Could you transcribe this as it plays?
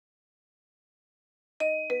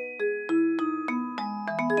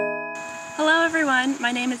everyone,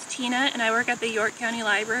 my name is Tina and I work at the York County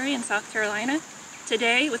Library in South Carolina.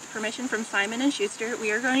 Today, with permission from Simon Schuster,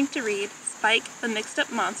 we are going to read Spike the Mixed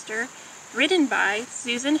Up Monster, written by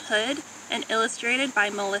Susan Hood and illustrated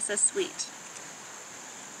by Melissa Sweet.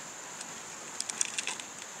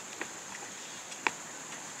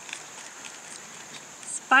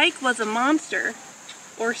 Spike was a monster,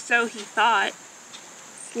 or so he thought.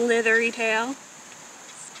 Slithery tail,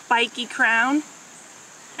 spiky crown,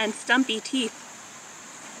 and stumpy teeth.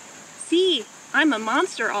 See, I'm a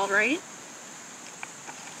monster, all right.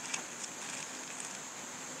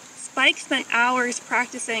 Spike spent hours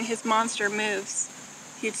practicing his monster moves.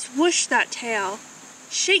 He'd swoosh that tail,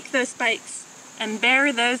 shake those spikes, and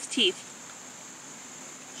bare those teeth.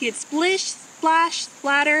 He'd splish, splash,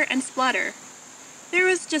 splatter, and splutter. There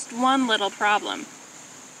was just one little problem.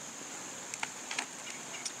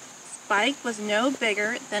 Spike was no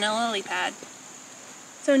bigger than a lily pad,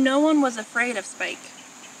 so no one was afraid of Spike.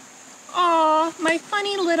 "Aw, my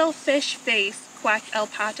funny little fish face," quacked El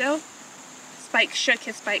Pato. Spike shook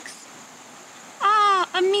his spikes. "Ah,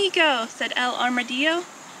 amigo," said El Armadillo.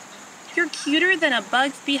 "You're cuter than a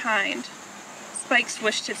bug's behind." Spike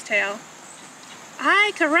swished his tail.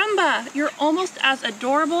 "Ay, caramba, you're almost as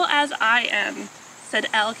adorable as I am," said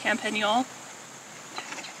El Campanule.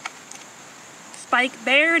 Spike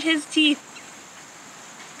bared his teeth.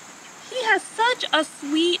 "He has such a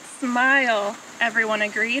sweet smile," everyone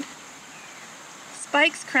agreed.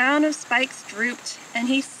 Spike's crown of spikes drooped, and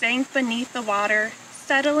he sank beneath the water,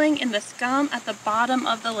 settling in the scum at the bottom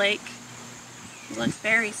of the lake. He looked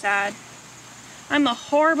very sad. "I'm a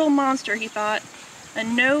horrible monster," he thought. "A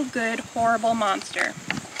no-good, horrible monster."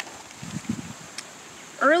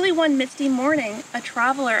 Early one misty morning, a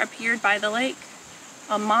traveler appeared by the lake.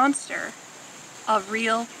 A monster. A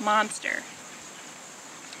real monster.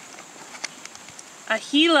 A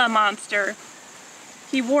Gila monster.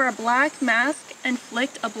 He wore a black mask and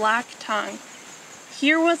flicked a black tongue.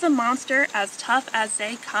 Here was a monster as tough as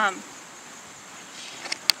they come.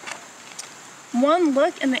 One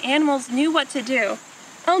look and the animals knew what to do.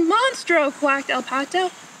 "El monstro!" quacked El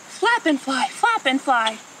Pato. "Flap and fly, flap and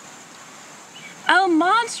fly!" "El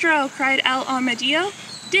monstro!" cried El Armadillo.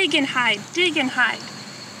 "Dig and hide, dig and hide!"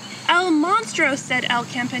 "El monstro!" said El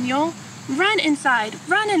Campanule. "Run inside,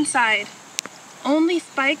 run inside!" Only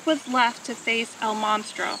Spike was left to face El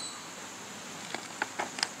Monstro.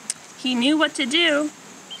 He knew what to do.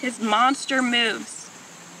 His monster moves.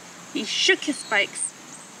 He shook his spikes.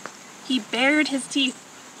 He bared his teeth.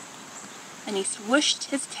 And he swooshed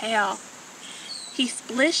his tail. He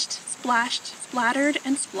splished, splashed, splattered,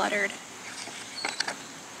 and spluttered.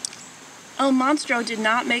 El Monstro did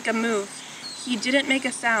not make a move. He didn't make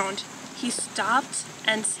a sound. He stopped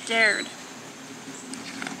and stared.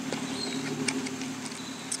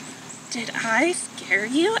 "Did I scare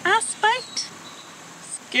you?" asked Spike.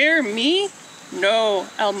 "Scare me? No,"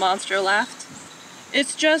 El Monstro laughed.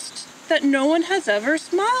 "It's just that no one has ever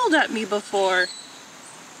smiled at me before."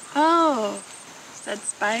 "Oh," said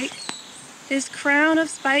Spike. His crown of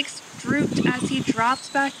spikes drooped as he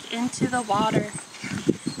dropped back into the water.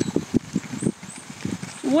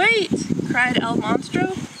 "Wait!" cried El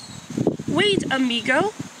Monstro. "Wait,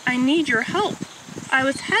 amigo. I need your help. I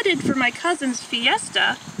was headed for my cousin's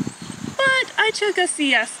fiesta, but I took a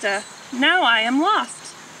siesta. Now I am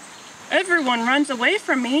lost. Everyone runs away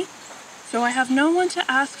from me, so I have no one to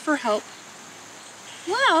ask for help."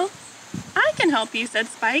 "Well, I can help you," said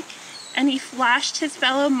Spike, and he flashed his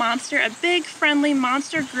fellow monster a big friendly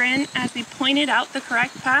monster grin as he pointed out the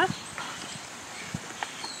correct path.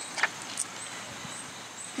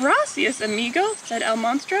 "Gracias, amigo," said El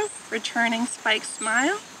Monstro, returning Spike's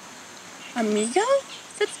smile. "Amigo?"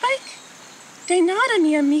 said Spike. "De nada,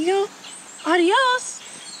 mi amigo. Adios."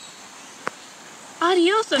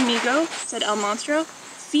 "Adios, amigo," said El Monstro.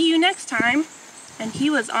 "See you next time." And he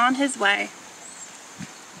was on his way.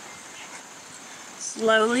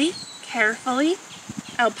 Slowly, carefully,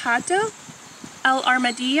 El Pato, El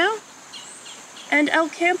Armadillo, and El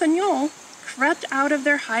Campanule crept out of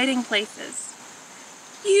their hiding places.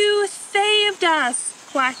 "You saved us!"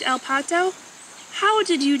 quacked El Pato. "How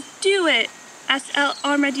did you do it?" asked El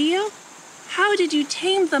Armadillo. "How did you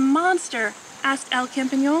tame the monster?" asked El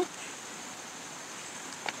Campanule.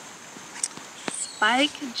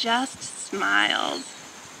 Spike just smiled.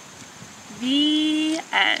 The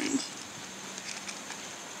end.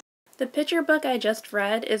 The picture book I just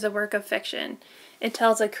read is a work of fiction. It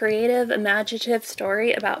tells a creative, imaginative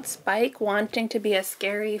story about Spike wanting to be a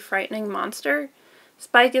scary, frightening monster.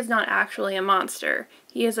 Spike is not actually a monster.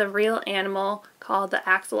 He is a real animal called the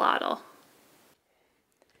axolotl.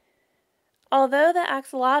 Although the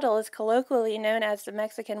axolotl is colloquially known as the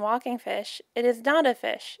Mexican walking fish, it is not a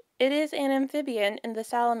fish. It is an amphibian in the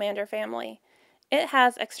salamander family. It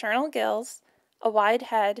has external gills, a wide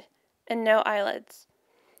head, and no eyelids.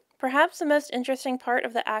 Perhaps the most interesting part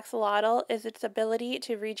of the axolotl is its ability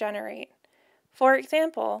to regenerate. For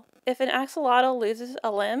example, if an axolotl loses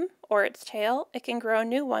a limb or its tail, it can grow a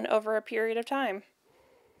new one over a period of time.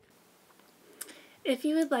 If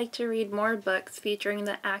you would like to read more books featuring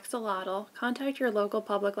the axolotl, contact your local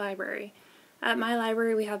public library. At my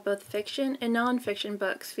library, we have both fiction and non-fiction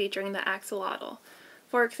books featuring the axolotl.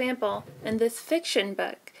 For example, in this fiction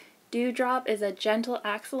book, Dewdrop is a gentle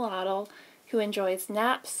axolotl who enjoys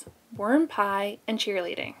naps, worm pie, and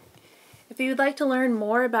cheerleading. If you would like to learn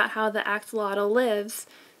more about how the axolotl lives,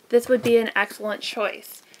 this would be an excellent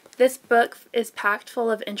choice. This book is packed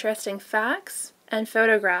full of interesting facts and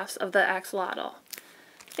photographs of the axolotl.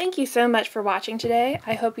 Thank you so much for watching today.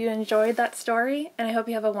 I hope you enjoyed that story, and I hope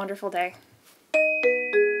you have a wonderful day.